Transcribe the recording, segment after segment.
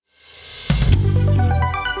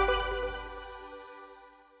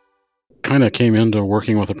kind of came into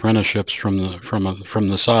working with apprenticeships from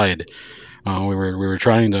the side. We were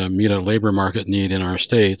trying to meet a labor market need in our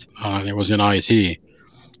state. It was in IT,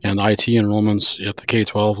 and IT enrollments at the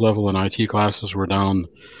K-12 level in IT classes were down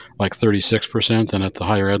like 36%, and at the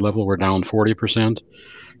higher ed level were down 40%,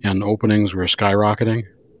 and openings were skyrocketing.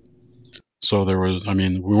 So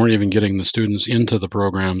we weren't even getting the students into the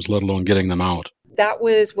programs, let alone getting them out. That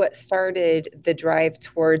was what started the drive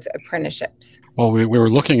towards apprenticeships. Well, we were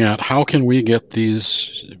looking at how can we get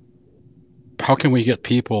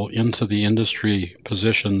people into the industry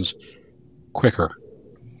positions quicker?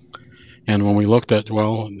 And when we looked at,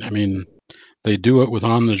 they do it with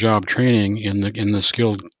on-the-job training in the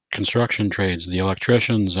skilled construction trades, the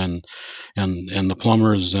electricians and the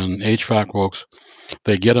plumbers and HVAC folks.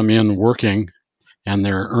 They get them in working, and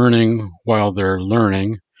they're earning while they're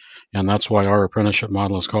learning, and that's why our apprenticeship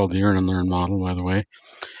model is called the Earn and Learn model, by the way.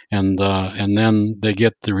 And then they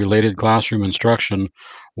get the related classroom instruction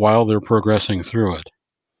while they're progressing through it.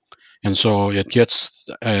 And so it gets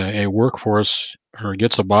a workforce, or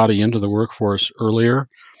gets a body into the workforce earlier.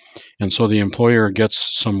 And so the employer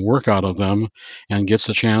gets some work out of them and gets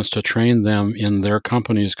a chance to train them in their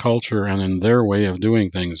company's culture and in their way of doing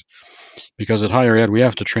things. Because at higher ed, we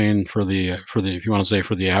have to train for the if you want to say,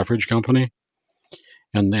 for the average company.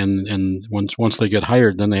 And once they get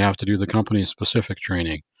hired, then they have to do the company specific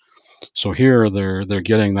training. So here they're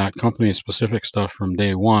getting that company specific stuff from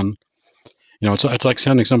day one. It's like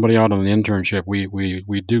sending somebody out on an internship.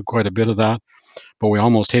 We do quite a bit of that, but we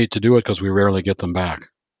almost hate to do it because we rarely get them back.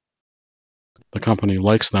 The company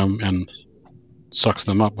likes them and sucks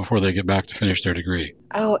them up before they get back to finish their degree.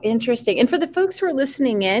 Oh, interesting. And for the folks who are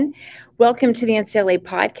listening in, welcome to the NCLA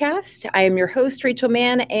podcast. I am your host, Rachel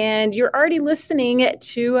Mann, and you're already listening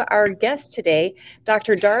to our guest today,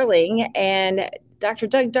 Dr. Darling. And Dr.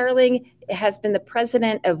 Doug Darling has been the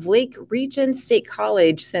president of Lake Region State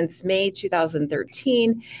College since May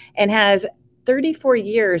 2013 and has 34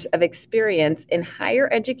 years of experience in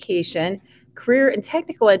higher education, career and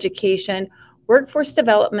technical education, workforce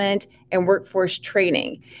development, and workforce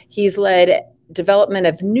training. He's led development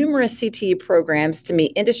of numerous CTE programs to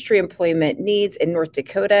meet industry employment needs in North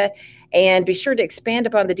Dakota. And be sure to expand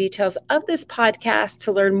upon the details of this podcast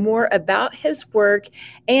to learn more about his work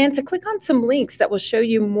and to click on some links that will show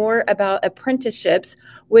you more about apprenticeships,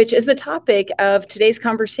 which is the topic of today's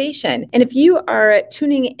conversation. And if you are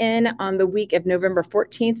tuning in on the week of November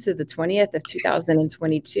 14th to the 20th of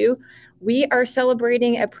 2022, we are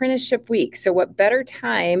celebrating Apprenticeship Week. So what better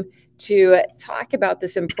time to talk about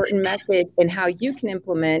this important message and how you can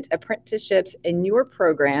implement apprenticeships in your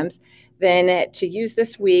programs than to use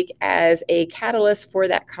this week as a catalyst for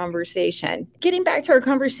that conversation. Getting back to our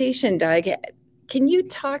conversation, Doug, can you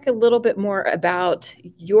talk a little bit more about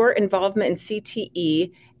your involvement in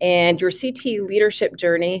CTE and your CTE leadership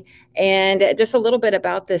journey, and just a little bit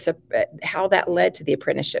about this, how that led to the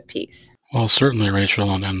apprenticeship piece? Well, certainly, Rachel,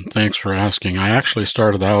 and thanks for asking. I actually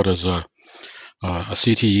started out as a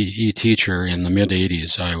CTE teacher in the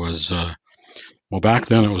mid-'80s. I was, back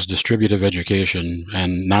then it was distributive education,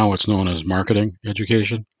 and now it's known as marketing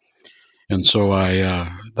education. And so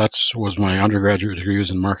that was my undergraduate degree was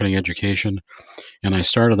in marketing education. And I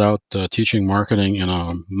started out teaching marketing in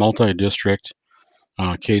a multi-district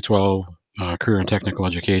K-12 career and technical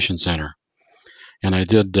education center. And I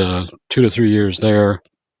did 2 to 3 years there.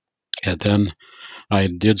 And then I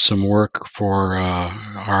did some work for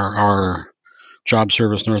our Job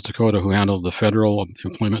Service North Dakota, who handled the federal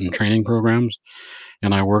employment and training programs.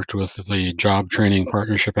 And I worked with the Job Training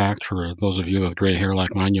Partnership Act. For those of you with gray hair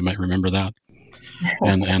like mine, you might remember that.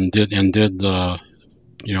 and did the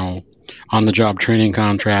on-the-job training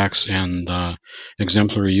contracts and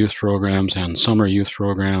exemplary youth programs and summer youth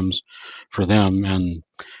programs for them. And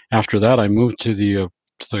after that, I moved to the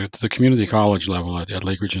community college level at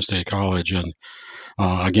Lake Region State College. And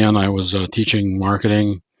again, I was teaching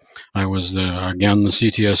marketing. I was, again, the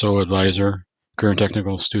CTSO advisor, Career and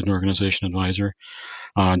Technical Student Organization advisor.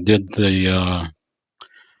 Did the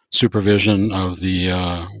supervision of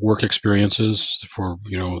the work experiences for,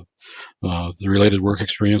 the related work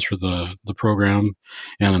experience for the program.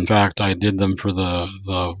 And in fact, I did them for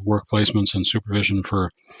the work placements and supervision for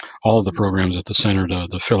all of the programs at the center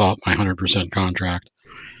to fill out my 100% contract.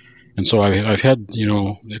 And so I've had,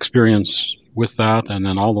 experience with that, and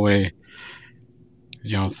then all the way,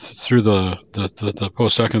 through the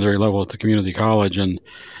post-secondary level at the community college. And,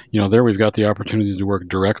 there we've got the opportunity to work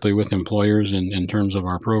directly with employers in terms of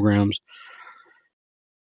our programs.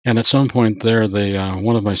 And at some point there,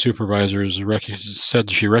 one of my supervisors said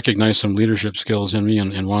she recognized some leadership skills in me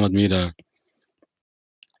and wanted me to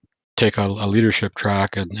take a leadership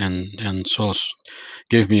track, and so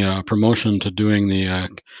gave me a promotion to doing the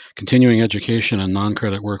continuing education and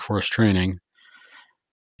non-credit workforce training.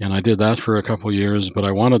 And I did that for a couple years, but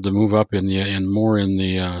I wanted to move up in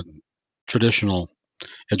the traditional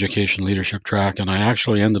education leadership track, and I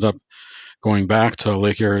actually ended up going back to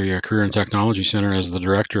Lake Area Career and Technology Center as the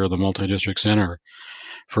director of the multi-district center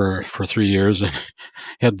for 3 years, and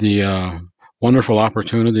had the wonderful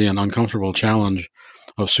opportunity and uncomfortable challenge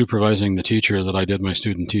of supervising the teacher that I did my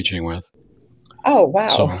student teaching with. Oh, wow.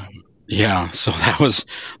 So yeah, so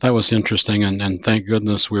that was interesting, and thank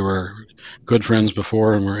goodness we were good friends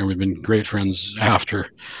before, and we've been great friends after.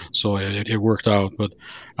 So it worked out. But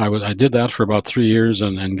I did that for about 3 years,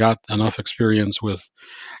 and got enough experience with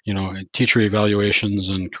teacher evaluations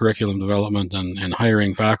and curriculum development and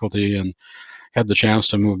hiring faculty, and had the chance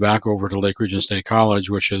to move back over to Lake Region State College,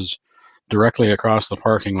 which is directly across the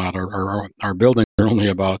parking lot. Our buildings are only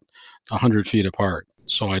about 100 feet apart,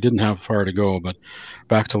 so I didn't have far to go. But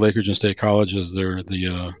back to Lake Region State College as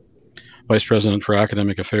the vice president for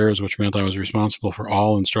academic affairs, which meant I was responsible for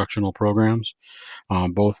all instructional programs,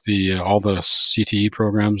 both the all the CTE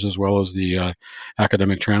programs as well as the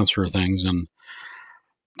academic transfer things, and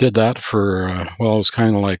did that for well, it was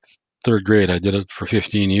kind of like third grade. I did it for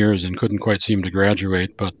 15 years and couldn't quite seem to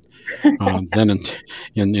graduate, but then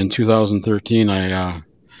in 2013, I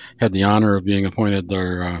had the honor of being appointed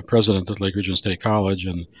their president at Lake Region State College,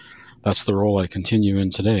 and that's the role I continue in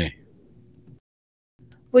today.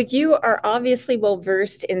 Well, you are obviously well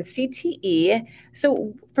versed in CTE.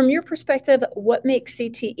 So, from your perspective, what makes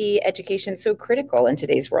CTE education so critical in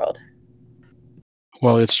today's world?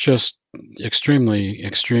 Well, it's just extremely,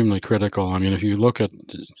 extremely critical. I mean, if you look at,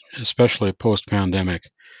 especially post-pandemic,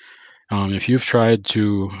 if you've tried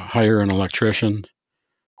to hire an electrician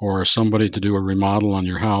or somebody to do a remodel on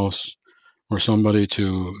your house or somebody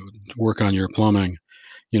to work on your plumbing,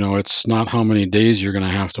 it's not how many days you're going to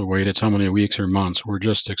have to wait, it's how many weeks or months. We're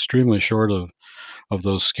just extremely short of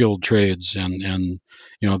those skilled trades, and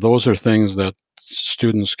those are things that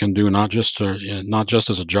students can do not just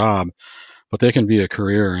as a job, but they can be a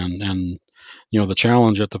career. And the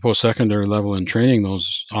challenge at the post-secondary level in training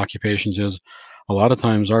those occupations is a lot of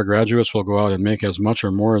times our graduates will go out and make as much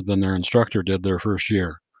or more than their instructor did their first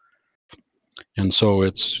year. And so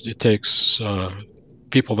it takes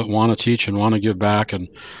people that want to teach and want to give back and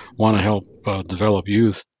want to help develop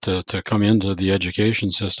youth to come into the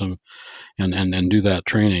education system and do that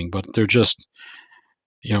training. But they're just,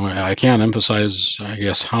 I can't emphasize, I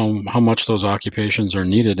guess, how much those occupations are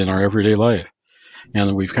needed in our everyday life.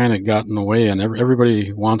 And we've kind of gotten away, and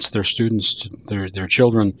everybody wants their students, their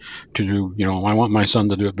children to do, I want my son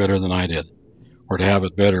to do it better than I did, or to have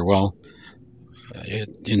it better. Well,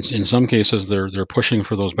 in some cases, they're pushing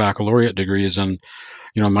for those baccalaureate degrees, and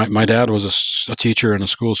my dad was a teacher and a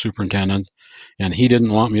school superintendent, and he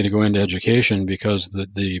didn't want me to go into education because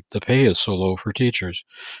the pay is so low for teachers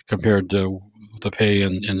compared to the pay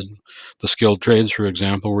in the skilled trades, for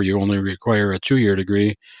example, where you only require a 2-year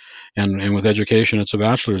degree, and with education it's a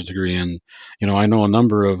bachelor's degree. And I know a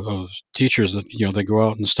number of teachers that they go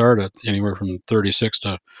out and start at anywhere from 36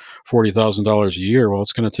 to $40,000 a year. Well,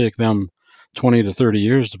 it's going to take them 20 to 30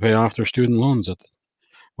 years to pay off their student loans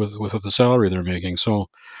with the salary they're making. So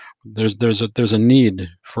there's a need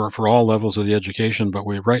for all levels of the education, but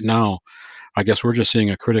we right now, I guess we're just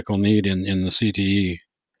seeing a critical need in the CTE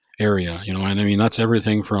area, and I mean that's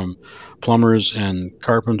everything from plumbers and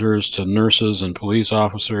carpenters to nurses and police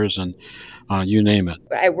officers and you name it.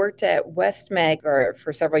 I worked at West Meg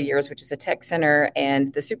for several years, which is a tech center,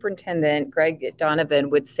 and the superintendent, Greg Donovan,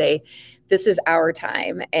 would say, "This is our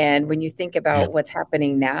time." And when you think Yeah, about what's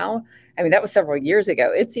happening now, I mean, that was several years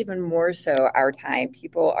ago. It's even more so our time.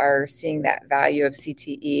 People are seeing that value of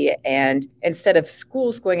CTE. And instead of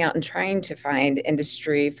schools going out and trying to find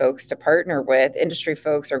industry folks to partner with, industry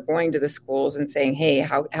folks are going to the schools and saying, "Hey,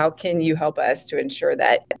 how can you help us to ensure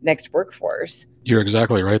that next workforce?" you're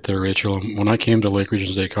exactly right there, Rachel. When I came to Lake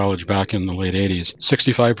Region State College back in the late 80s,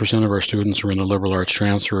 65% of our students were in the liberal arts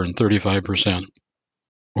transfer and 35%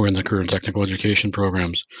 were in the career and technical education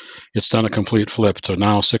programs. It's done a complete flip to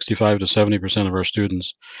now 65 to 70% of our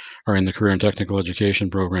students are in the career and technical education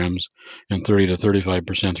programs, and 30 to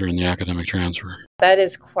 35% are in the academic transfer. That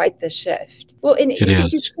is quite the shift. Well, and It so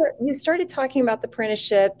is. you started talking about the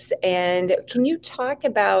apprenticeships, and can you talk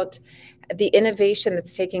about the innovation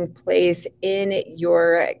that's taking place in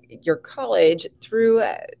your college through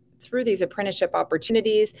these apprenticeship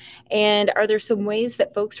opportunities? And are there some ways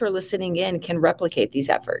that folks who are listening in can replicate these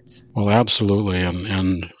efforts? Well, absolutely.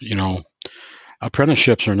 And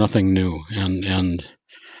apprenticeships are nothing new. And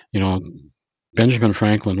you know, Benjamin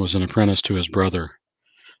Franklin was an apprentice to his brother,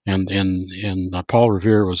 and Paul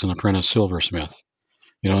Revere was an apprentice silversmith.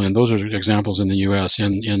 And those are examples in the U.S.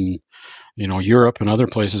 In Europe and other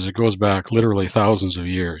places, it goes back literally thousands of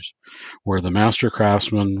years, where the master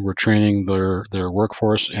craftsmen were training their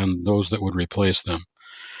workforce and those that would replace them.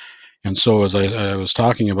 And so, as I was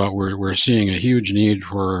talking about, we're seeing a huge need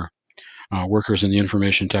for workers in the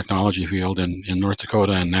information technology field in North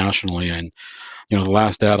Dakota and nationally. And the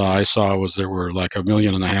last data I saw was there were like 1.5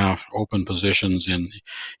 million open positions in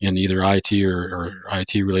either IT or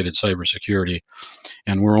IT related cybersecurity,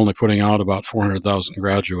 and we're only putting out about 400,000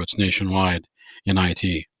 graduates nationwide in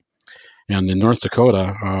IT. And in North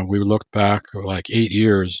Dakota, we looked back like 8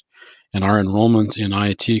 years, and our enrollment in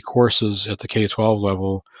IT courses at the K-12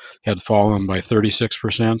 level had fallen by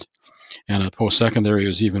 36%, and at post-secondary it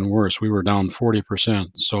was even worse. We were down 40%.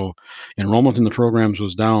 So enrollment in the programs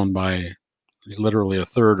was down by literally a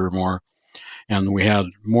third or more, and we had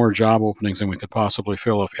more job openings than we could possibly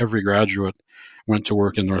fill if every graduate went to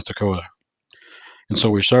work in North Dakota. And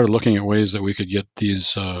so we started looking at ways that we could get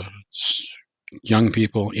these young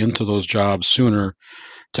people into those jobs sooner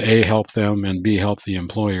to A, help them, and B, help the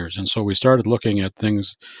employers. And so we started looking at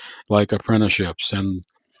things like apprenticeships. And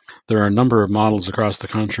there are a number of models across the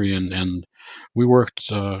country. And we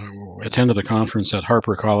attended a conference at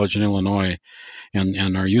Harper College in Illinois,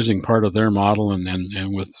 and are using part of their model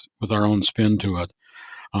and with our own spin to it.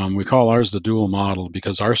 We call ours the dual model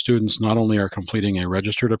because our students not only are completing a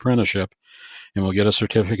registered apprenticeship and will get a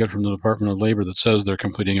certificate from the Department of Labor that says they're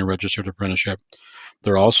completing a registered apprenticeship,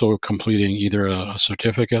 they're also completing either a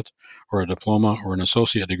certificate or a diploma or an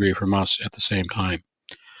associate degree from us at the same time.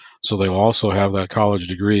 So they'll also have that college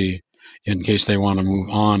degree in case they want to move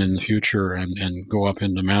on in the future and go up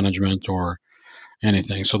into management or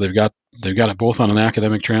anything. So they've got it both on an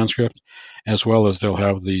academic transcript as well as they'll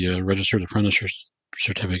have the registered apprenticeship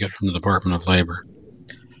certificate from the Department of Labor.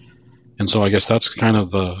 And so I guess that's kind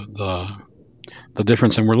of the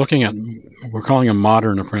difference. And we're calling them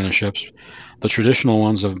modern apprenticeships. The traditional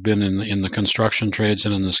ones have been in the construction trades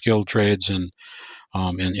and in the skilled trades and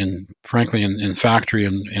frankly in factory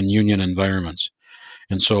and union environments.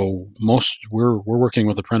 And so we're working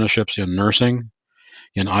with apprenticeships in nursing,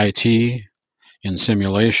 in IT, in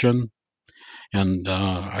simulation, and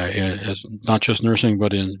not just nursing,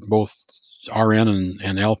 but in both RN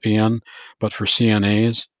and LPN, but for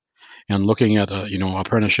CNAs, and looking at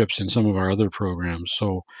apprenticeships in some of our other programs.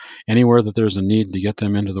 So anywhere that there's a need to get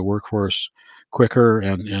them into the workforce quicker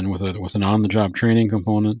and with an on-the-job training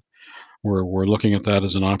component, we're looking at that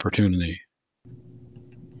as an opportunity.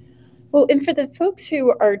 Well, and for the folks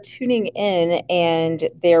who are tuning in and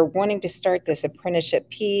they're wanting to start this apprenticeship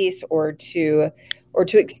piece or to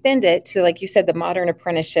extend it to, like you said, the modern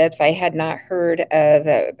apprenticeships. I had not heard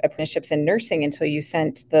of apprenticeships in nursing until you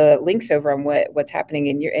sent the links over on what's happening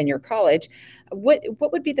in your college. What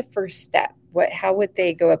would be the first step? How would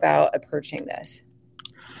they go about approaching this?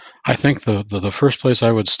 I think the first place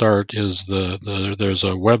I would start is there's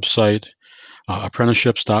a website,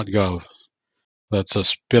 apprenticeships.gov. That's a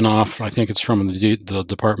spin-off. I think it's from the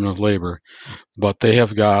Department of Labor, but they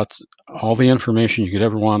have got all the information you could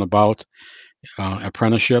ever want about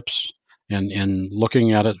apprenticeships and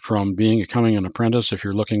looking at it from becoming an apprentice if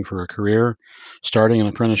you're looking for a career, starting an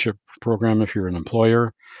apprenticeship program if you're an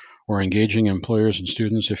employer, or engaging employers and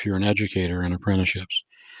students if you're an educator in apprenticeships.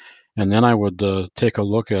 And then I would take a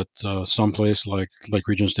look at someplace like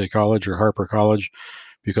Regent State College or Harper College,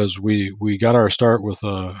 because we got our start with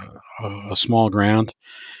a small grant,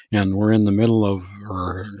 and we're in the middle of,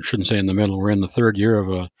 or I shouldn't say in the middle, we're in the third year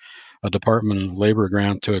of a Department of Labor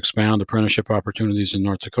grant to expand apprenticeship opportunities in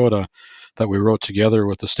North Dakota that we wrote together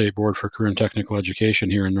with the State Board for Career and Technical Education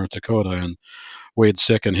here in North Dakota. And Wade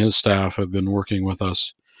Sick and his staff have been working with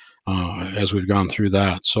us as we've gone through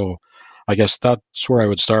that. So I guess that's where I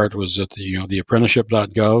would start, was at the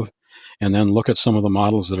apprenticeship.gov, and then look at some of the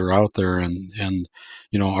models that are out there. And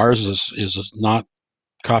ours is not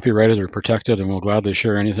copyrighted or protected, and we'll gladly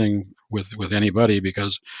share anything with anybody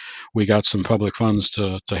because we got some public funds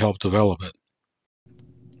to help develop it.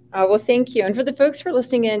 Well, thank you. And for the folks who are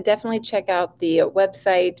listening in, definitely check out the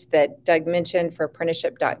website that Doug mentioned for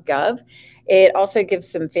apprenticeship.gov. It also gives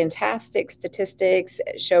some fantastic statistics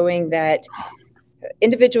showing that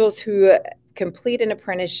individuals who complete an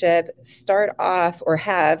apprenticeship start off or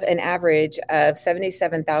have an average of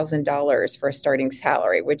 $77,000 for a starting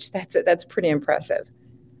salary, which that's pretty impressive.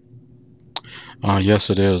 Yes,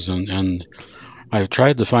 it is. And I've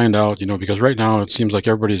tried to find out, because right now it seems like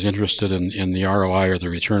everybody's interested in the ROI or the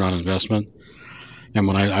return on investment. And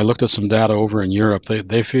when I looked at some data over in Europe,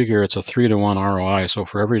 they figure it's a 3-to-1 ROI. So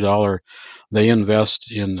for every dollar they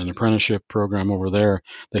invest in an apprenticeship program over there,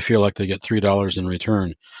 they feel like they get $3 in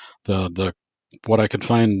return. The what I could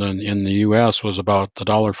find in the U.S. was about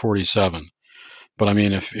 $1.47. But I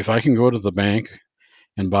mean, if I can go to the bank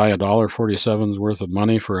and buy $1.47's worth of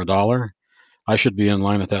money for a dollar, I should be in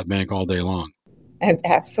line at that bank all day long.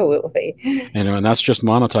 Absolutely. And that's just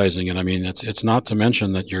monetizing it. I mean, it's not to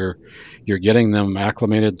mention that you're getting them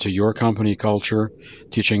acclimated to your company culture,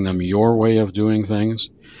 teaching them your way of doing things,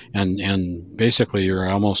 and basically you're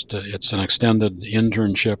almost it's an extended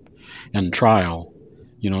internship and trial,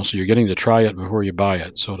 so you're getting to try it before you buy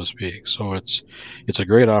it, so to speak. So it's a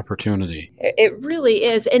great opportunity. It really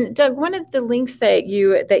is. And Doug, one of the links that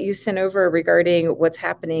you sent over regarding what's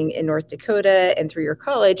happening in North Dakota and through your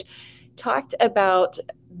college talked about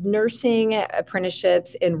nursing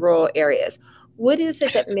apprenticeships in rural areas. What is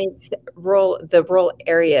it that makes the rural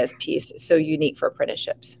areas piece so unique for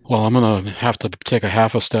apprenticeships? Well, I'm going to have to take a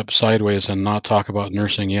half a step sideways and not talk about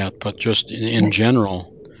nursing yet, but just in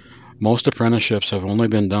general, most apprenticeships have only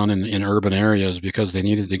been done in urban areas because they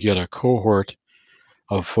needed to get a cohort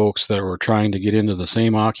of folks that were trying to get into the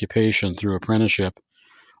same occupation through apprenticeship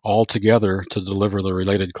all together to deliver the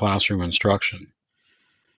related classroom instruction.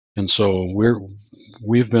 And so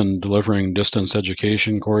we've been delivering distance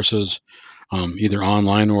education courses, either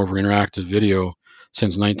online or over interactive video,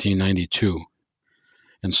 since 1992.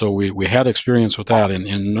 And so we had experience with that.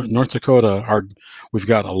 In North Dakota, we've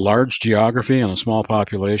got a large geography and a small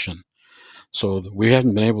population. So we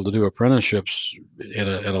haven't been able to do apprenticeships at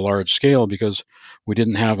a large scale because we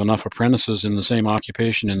didn't have enough apprentices in the same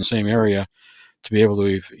occupation in the same area to be able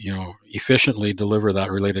to efficiently deliver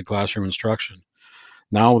that related classroom instruction.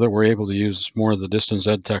 Now that we're able to use more of the distance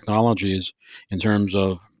ed technologies in terms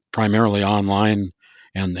of primarily online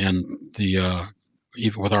and the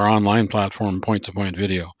even with our online platform point to point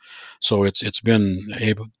video, so it's been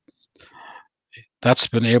able that's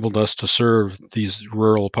been enabled us to serve these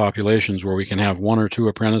rural populations where we can have one or two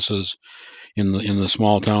apprentices in the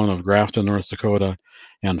small town of Grafton, North Dakota,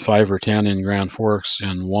 and 5 or 10 in Grand Forks,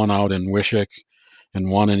 and one out in Wishick,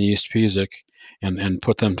 and one in East Peasic, and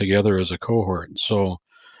put them together as a cohort. So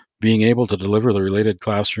being able to deliver the related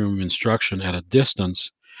classroom instruction at a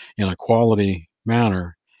distance in a quality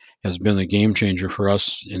manner has been a game changer for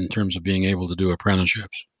us in terms of being able to do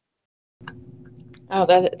apprenticeships. Oh,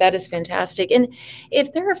 that is fantastic. And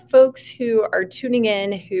if there are folks who are tuning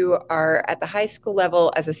in who are at the high school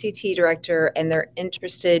level as a CT director and they're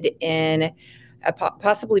interested in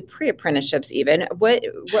possibly pre-apprenticeships even, what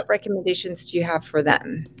recommendations do you have for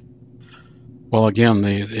them? Well, again,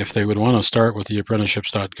 if they would want to start with the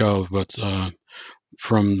apprenticeships.gov, but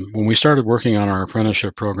from when we started working on our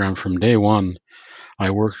apprenticeship program from day one, I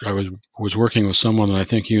was working with someone that I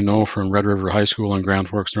think you know from Red River High School in Grand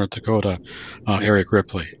Forks, North Dakota, Eric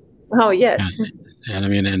Ripley. Oh, And yes. and I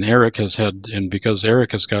mean, and Eric has had, and because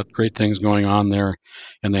Eric has got great things going on there,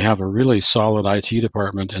 and they have a really solid IT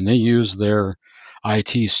department, and they use their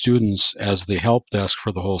IT students as the help desk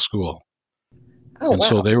for the whole school. Oh, And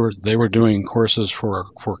so wow. they were doing courses for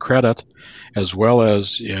credit, as well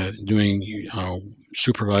as doing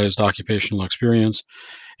supervised occupational experience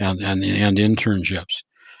and internships.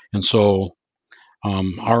 And so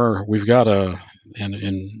our we've got and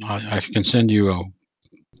I can send you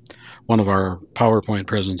one of our PowerPoint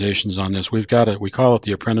presentations on this. We've got it. We call it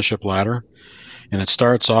the apprenticeship ladder, and it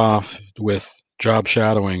starts off with job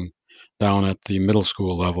shadowing down at the middle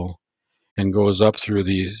school level, and goes up through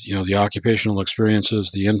the occupational experiences,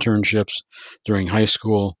 the internships during high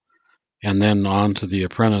school, and then on to the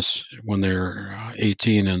apprentice when they're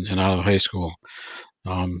 18 and out of high school.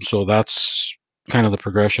 So that's kind of the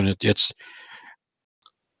progression. It's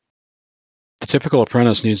the typical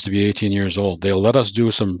apprentice needs to be 18 years old. They'll let us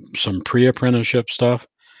do some pre-apprenticeship stuff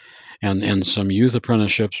and some youth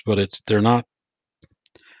apprenticeships, but they're not.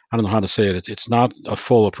 I don't know how to say it. It's not a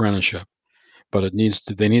full apprenticeship, but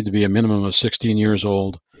they need to be a minimum of 16 years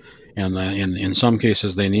old, and in some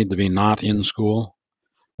cases they need to be not in school,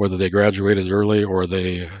 whether they graduated early or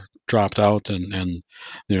they dropped out and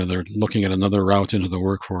they're looking at another route into the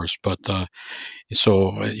workforce. But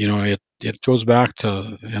so it goes back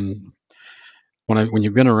to, and when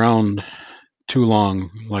you've been around too long,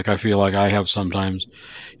 like I feel like I have sometimes,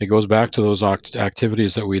 it goes back to those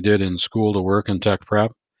activities that we did in school to work and tech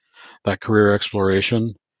prep, that career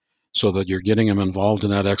exploration, so that you're getting them involved in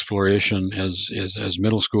that exploration as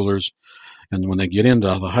middle schoolers. And when they get into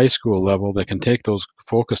the high school level, they can take those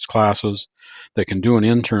focused classes, they can do an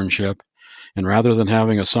internship, And rather than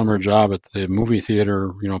having a summer job at the movie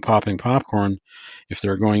theater, popping popcorn, if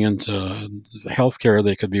they're going into healthcare,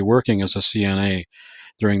 they could be working as a CNA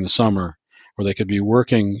during the summer, or they could be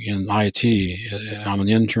working in IT on an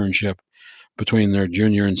internship between their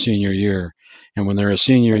junior and senior year. And when they're a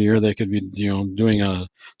senior year, they could be, doing a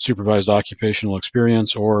supervised occupational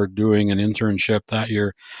experience or doing an internship that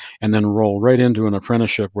year, and then roll right into an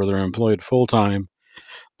apprenticeship where they're employed full time.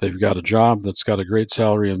 They've got a job that's got a great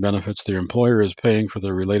salary and benefits. Their employer is paying for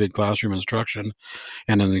their related classroom instruction.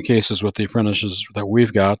 And in the cases with the apprentices that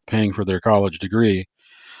we've got, paying for their college degree,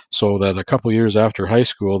 so that a couple years after high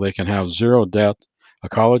school, they can have zero debt, a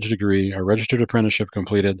college degree, a registered apprenticeship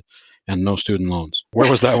completed, and no student loans. Where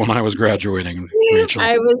was that when I was graduating, Rachel?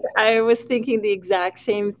 I was thinking the exact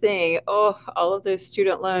same thing. Oh, all of those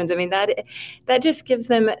student loans. I mean, that just gives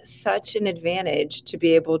them such an advantage to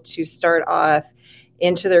be able to start off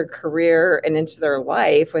into their career and into their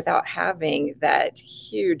life without having that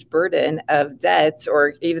huge burden of debts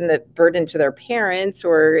or even the burden to their parents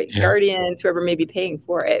or Yeah. guardians, whoever may be paying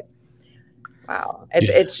for it. Wow. It's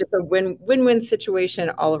Yeah. it's just a win-win situation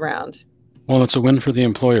all around. Well, it's a win for the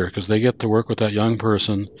employer because they get to work with that young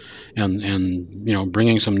person and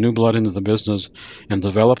bringing some new blood into the business and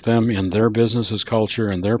develop them in their business's culture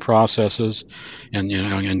and their processes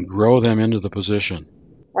and grow them into the position.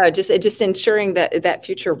 Just ensuring that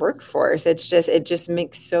future workforce. It just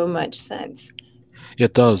makes so much sense.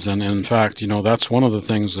 It does, and in fact, that's one of the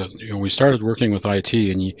things that we started working with IT,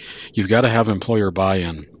 and you've got to have employer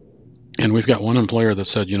buy-in. And we've got one employer that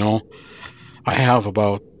said, I have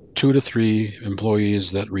about 2 to 3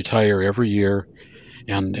 employees that retire every year,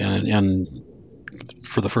 and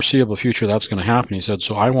for the foreseeable future, that's going to happen. He said,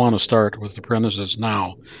 so I want to start with apprentices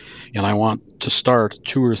now, and I want to start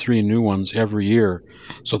 2 or 3 new ones every year,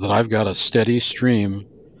 so that I've got a steady stream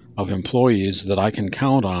of employees that I can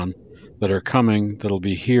count on that are coming that'll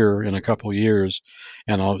be here in a couple years,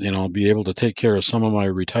 and I'll be able to take care of some of my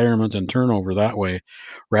retirement and turnover that way,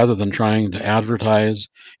 rather than trying to advertise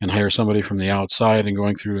and hire somebody from the outside and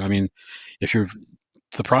going through. I mean, if you're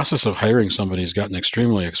the process of hiring somebody has gotten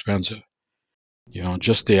extremely expensive.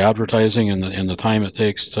 Just the advertising and the time it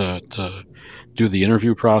takes to do the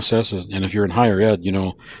interview process. And if you're in higher ed,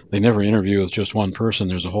 they never interview with just one person.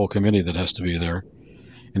 There's a whole committee that has to be there.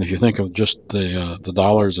 And if you think of just the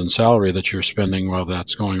dollars and salary that you're spending while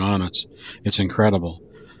that's going on, it's incredible.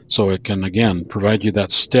 So it can again provide you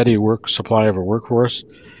that steady work supply of a workforce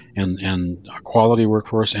and a quality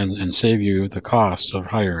workforce and save you the costs of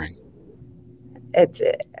hiring. It's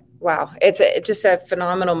wow. It's just a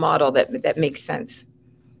phenomenal model that makes sense.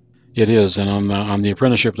 It is, and on the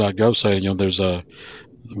apprenticeship.gov site, there's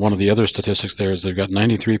one of the other statistics there is they've got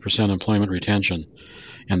 93% employment retention,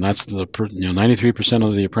 and that's 93%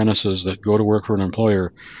 of the apprentices that go to work for an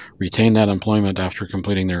employer retain that employment after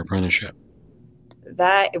completing their apprenticeship.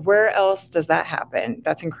 That where else does that happen?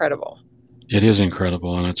 That's incredible. It is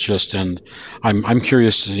incredible, and it's just, and I'm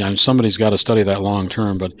curious to see. Somebody's got to study that long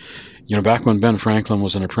term, but back when Ben Franklin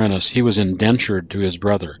was an apprentice, he was indentured to his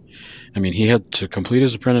brother. I mean, he had to complete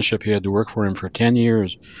his apprenticeship. He had to work for him for 10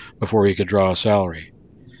 years before he could draw a salary.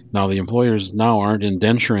 Now, the employers now aren't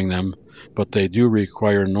indenturing them, but they do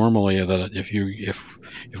require normally that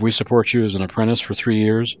if we support you as an apprentice for 3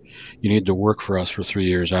 years, you need to work for us for 3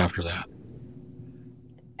 years after that.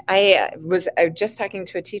 I was just talking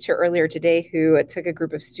to a teacher earlier today who took a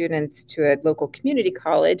group of students to a local community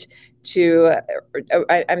college to,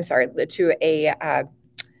 I'm sorry, to a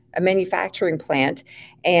manufacturing plant,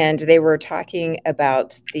 and they were talking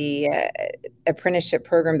about the apprenticeship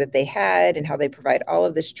program that they had and how they provide all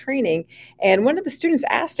of this training. And one of the students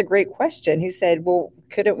asked a great question. He said, well,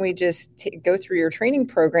 couldn't we just go through your training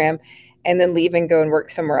program and then leave and go and work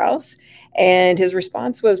somewhere else? And his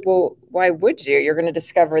response was, well, why would you? You're going to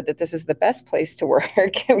discover that this is the best place to work,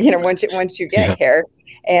 once you get Yeah. here.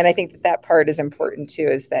 And I think that part is important too,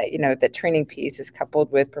 is that, the training piece is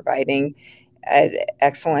coupled with providing an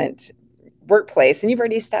excellent workplace, and you've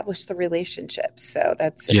already established the relationships. So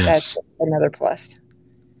that's Yes. another plus.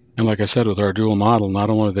 And like I said, with our dual model, not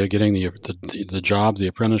only are they getting the job, the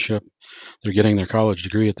apprenticeship, they're getting their college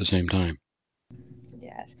degree at the same time.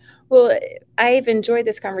 Yes. Well, I've enjoyed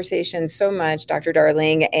this conversation so much, Dr.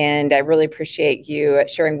 Darling, and I really appreciate you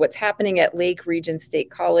sharing what's happening at Lake Region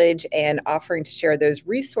State College and offering to share those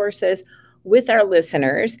resources with our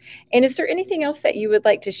listeners. And is there anything else that you would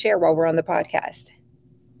like to share while we're on the podcast?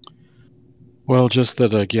 Well, just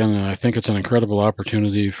that again, I think it's an incredible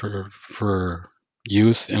opportunity for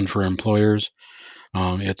youth and for employers.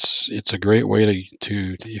 It's a great way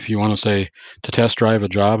to if you want to say to test drive a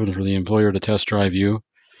job and for the employer to test drive you.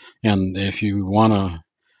 And if you want to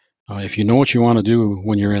If you know what you want to do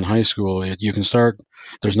when you're in high school, you can start.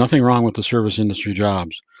 There's nothing wrong with the service industry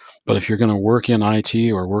jobs, but if you're going to work in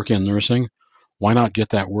IT or work in nursing, why not get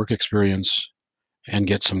that work experience and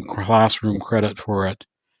get some classroom credit for it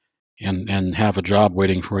and have a job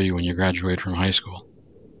waiting for you when you graduate from high school?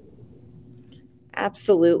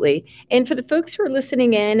 Absolutely. And for the folks who are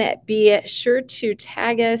listening in, be sure to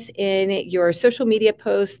tag us in your social media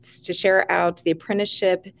posts to share out the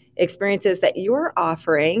apprenticeship experiences that you're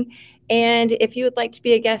offering. And if you would like to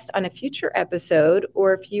be a guest on a future episode,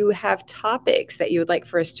 or if you have topics that you would like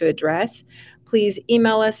for us to address, please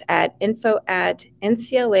email us at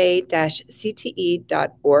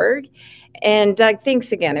info@ncla-cte.org. And Doug,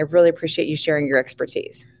 thanks again. I really appreciate you sharing your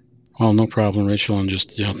expertise. Well, no problem, Rachel, and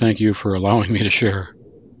just thank you for allowing me to share.